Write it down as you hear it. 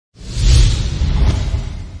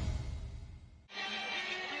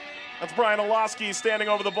It's Milan Iloski standing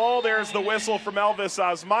over the ball. There's the whistle from Elvis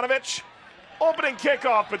Osmanovic. Opening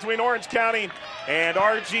kickoff between Orange County and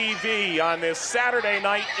RGV on this Saturday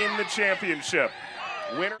night in the championship.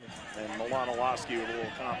 Winner. And Milan Iloski with a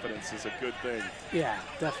little confidence is a good thing. Yeah,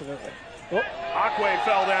 definitely. Oh. Akwe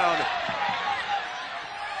fell down.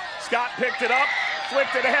 Scott picked it up,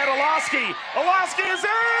 flicked it ahead. Iloski. Iloski is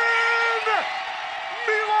in!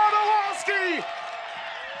 Milan Iloski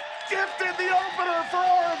gifted the opener for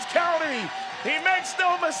Orange County. He makes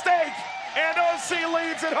no mistake, and OC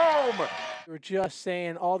leads at home. We were just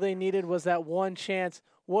saying all they needed was that one chance.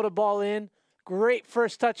 What a ball in. Great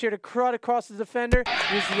first touch here to cut across the defender.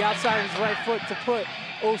 Use the outside of his right foot to put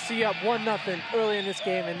OC up 1-0 early in this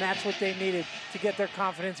game, and that's what they needed to get their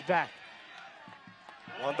confidence back.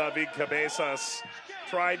 Juan Cabezas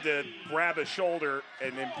tried to grab his shoulder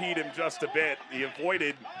and impede him just a bit. He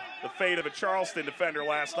avoided the fate of a Charleston defender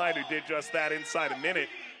last night who did just that inside a minute.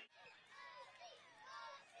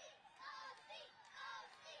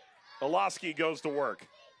 Iloski goes to work.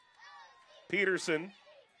 Pedersen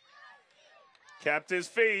kept his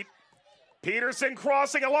feet. Pedersen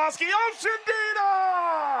crossing Iloski.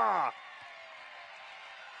 Osundina!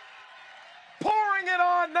 Pouring it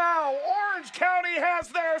on now. Orange County has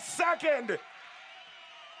their second.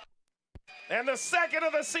 And the second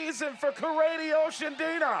of the season for Coronado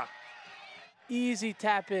Osundina. Easy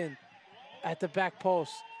tap in at the back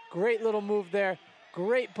post. Great little move there.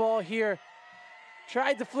 Great ball here.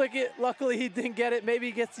 Tried to flick it. Luckily, he didn't get it. Maybe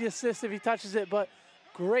he gets the assist if he touches it, but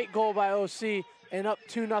great goal by OC and up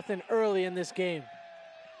 2-0 early in this game.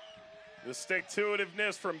 The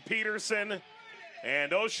stick-to-itiveness from Pedersen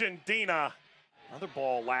and Osundina. Another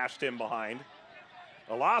ball lashed in behind.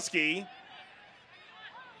 Iloski,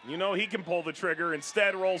 you know he can pull the trigger.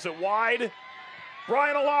 Instead, rolls it wide.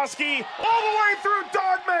 Brian Iloski all the way through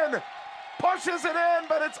Doghman. Pushes it in,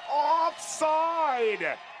 but it's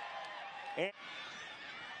offside. And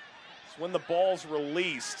it's when the ball's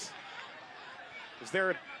released. Is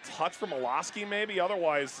there a touch from Iloski maybe?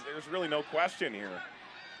 Otherwise, there's really no question here.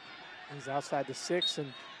 He's outside the 6,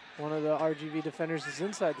 and one of the RGV defenders is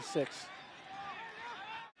inside the 6.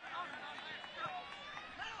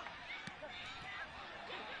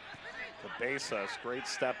 Cabezas, great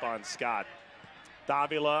step on Scott.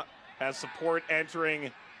 Davila has support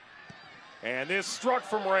entering, and this struck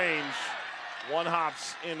from range. One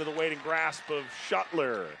hops into the waiting grasp of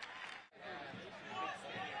Shuttler.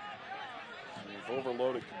 We've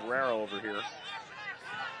overloaded Cabrera over here.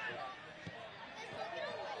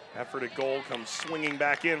 Effort at goal comes swinging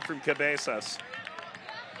back in from Cabezas.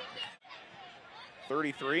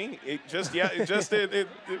 33.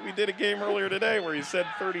 We did a game earlier today where you said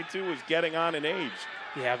 32 was getting on in age.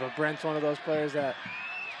 Yeah, but Brent's one of those players that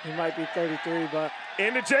he might be 33, but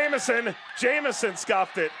into Jamison. Jamison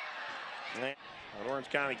scuffed it. But Orange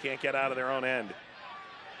County can't get out of their own end.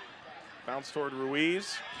 Bounce toward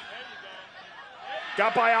Ruiz.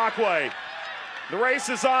 Got by Akwe. The race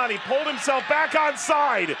is on. He pulled himself back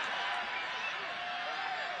onside.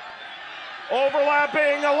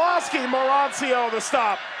 Overlapping Iloski. Morancio the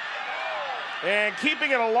stop. And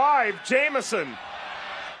keeping it alive, Jamison.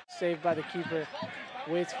 Saved by the keeper.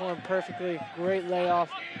 Waits for him perfectly. Great layoff.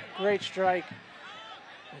 Great strike.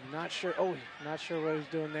 I'm not sure. Oh, not sure what he's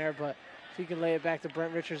doing there, but if he can lay it back to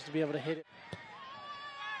Brent Richards to be able to hit it.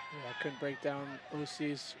 Yeah, couldn't break down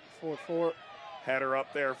OC's 4-4. Header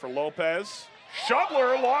up there for López.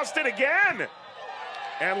 Shuttler lost it again.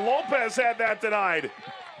 And López had that denied.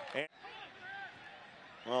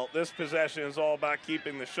 Well, this possession is all about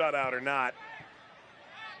keeping the shutout or not.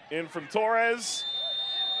 In from Torres.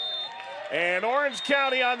 And Orange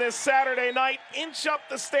County on this Saturday night inch up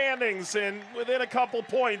the standings and within a couple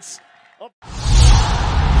points.